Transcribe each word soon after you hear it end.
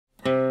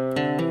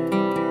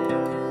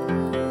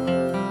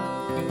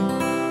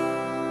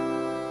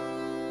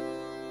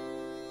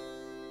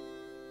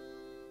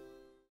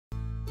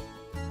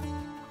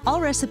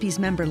Allrecipes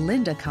member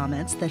Linda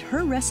comments that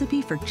her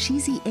recipe for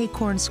cheesy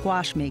acorn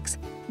squash makes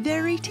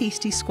very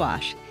tasty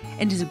squash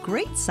and is a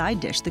great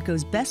side dish that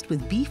goes best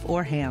with beef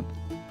or ham.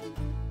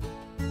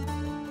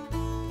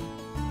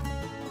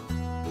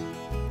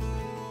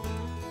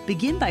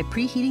 Begin by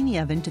preheating the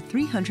oven to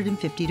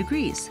 350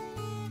 degrees.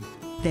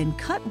 Then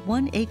cut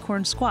one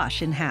acorn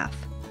squash in half.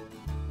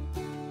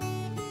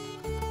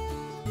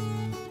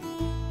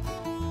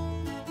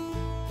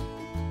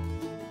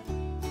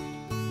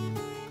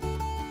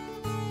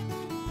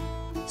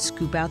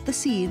 Scoop out the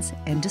seeds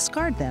and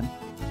discard them.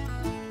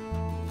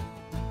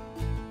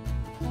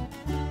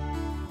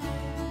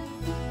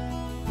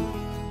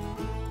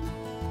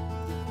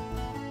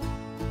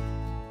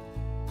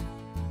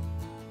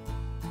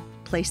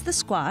 Place the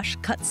squash,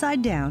 cut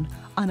side down,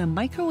 on a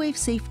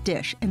microwave-safe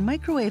dish and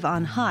microwave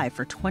on high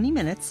for 20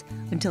 minutes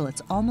until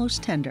it's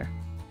almost tender.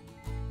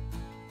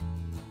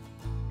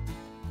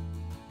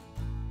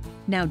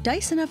 Now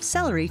dice enough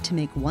celery to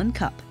make 1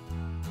 cup.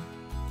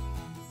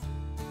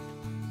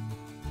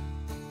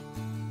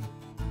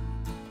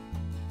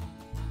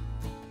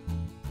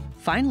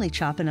 Finely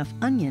chop enough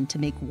onion to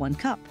make 1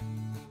 cup.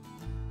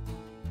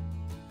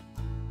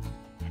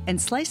 And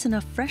slice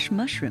enough fresh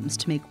mushrooms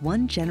to make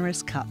 1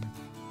 generous cup.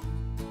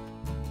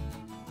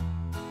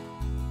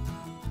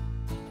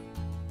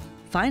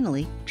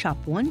 Finally, chop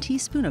 1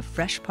 teaspoon of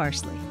fresh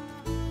parsley.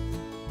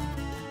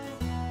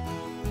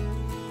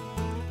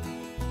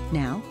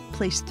 Now,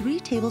 place 3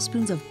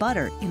 tablespoons of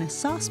butter in a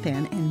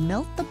saucepan and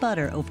melt the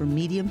butter over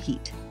medium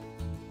heat.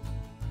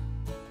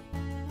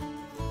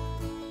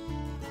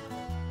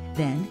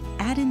 Then,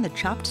 add in the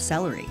chopped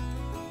celery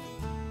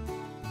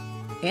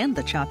and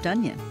the chopped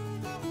onion.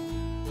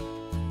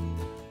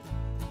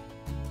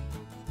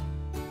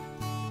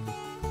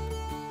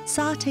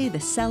 Sauté the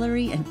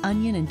celery and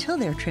onion until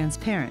they're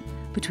transparent,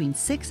 between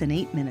 6 and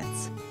 8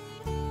 minutes.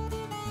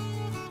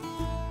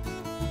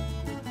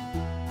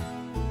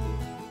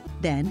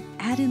 Then,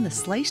 add in the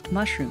sliced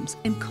mushrooms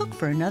and cook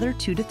for another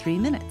 2 to 3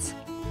 minutes.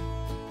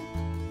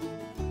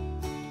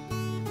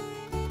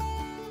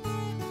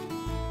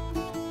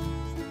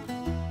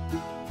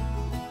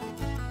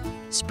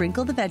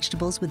 Sprinkle the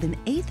vegetables with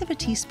 1/8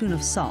 teaspoon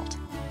of salt,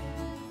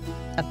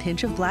 a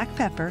pinch of black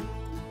pepper,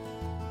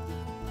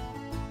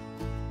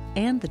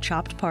 and the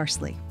chopped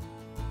parsley.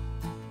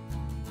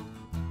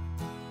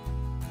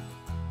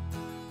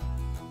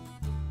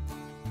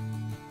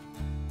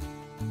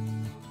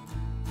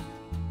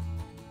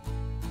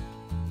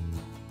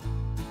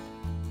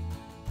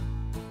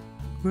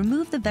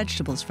 Remove the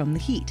vegetables from the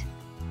heat.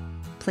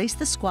 Place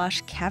the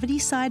squash cavity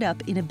side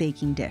up in a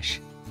baking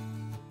dish.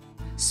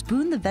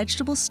 Spoon the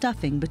vegetable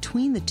stuffing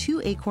between the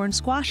 2 acorn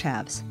squash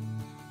halves.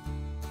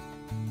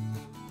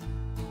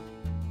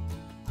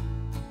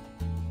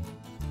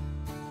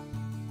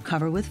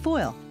 Cover with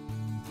foil.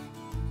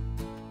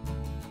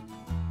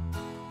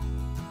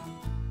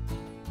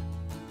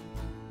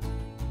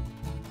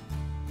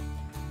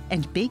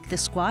 And bake the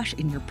squash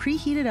in your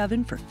preheated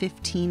oven for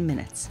 15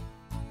 minutes.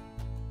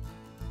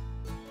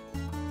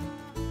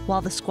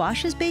 While the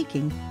squash is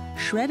baking,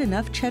 shred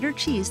enough cheddar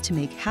cheese to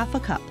make 1/2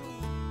 cup.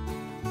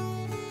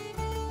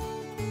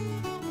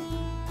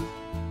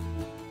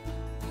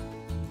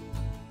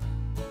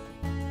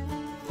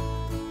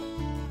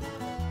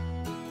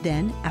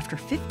 Then, after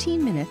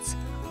 15 minutes,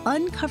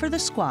 uncover the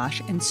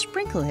squash and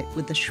sprinkle it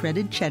with the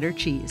shredded cheddar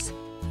cheese.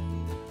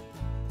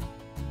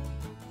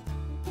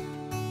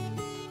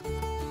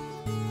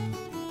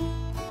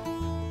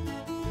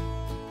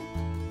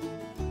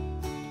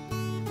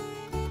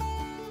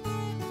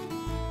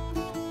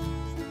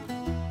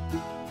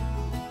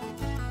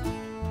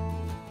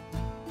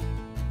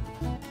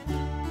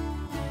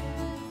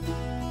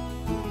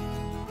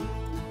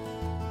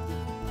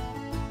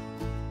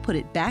 Put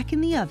it back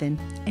in the oven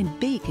and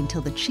bake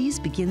until the cheese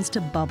begins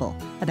to bubble,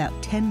 about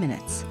 10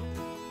 minutes.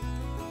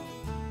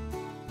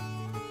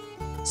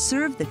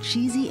 Serve the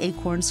cheesy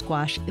acorn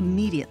squash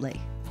immediately.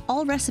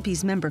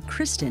 Allrecipes member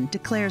Kristen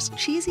declares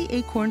cheesy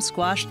acorn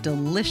squash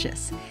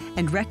delicious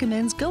and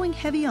recommends going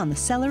heavy on the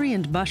celery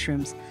and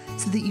mushrooms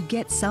so that you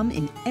get some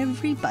in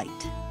every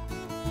bite.